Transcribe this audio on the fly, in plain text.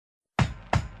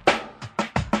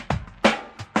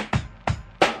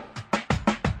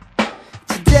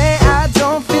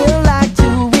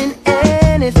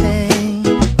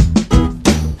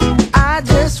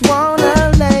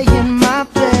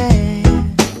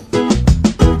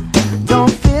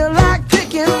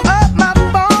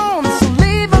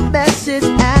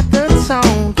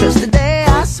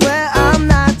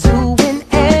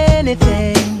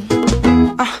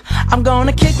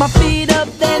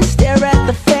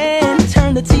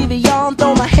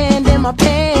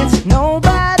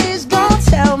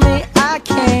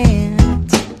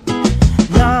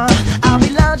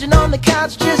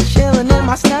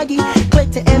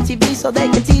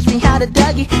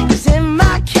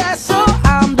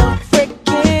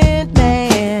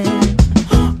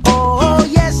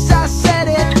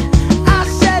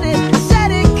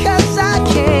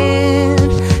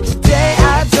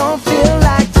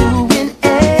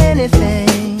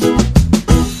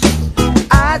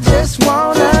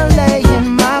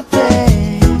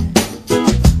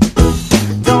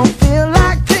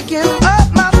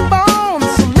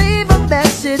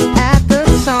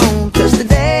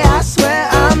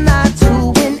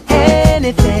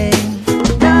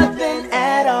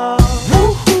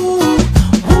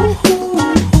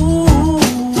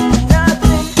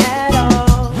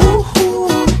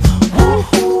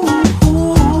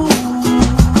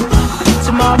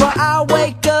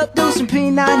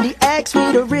P90X,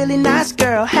 meet a really nice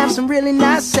girl, have some really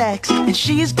nice sex, and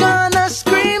she's gonna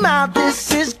scream out,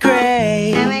 "This is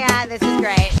great." Oh my god, this is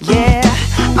great. Yeah,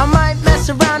 I might mess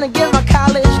around and get my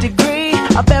college degree.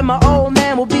 I bet my old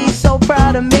man will be so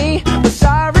proud of me.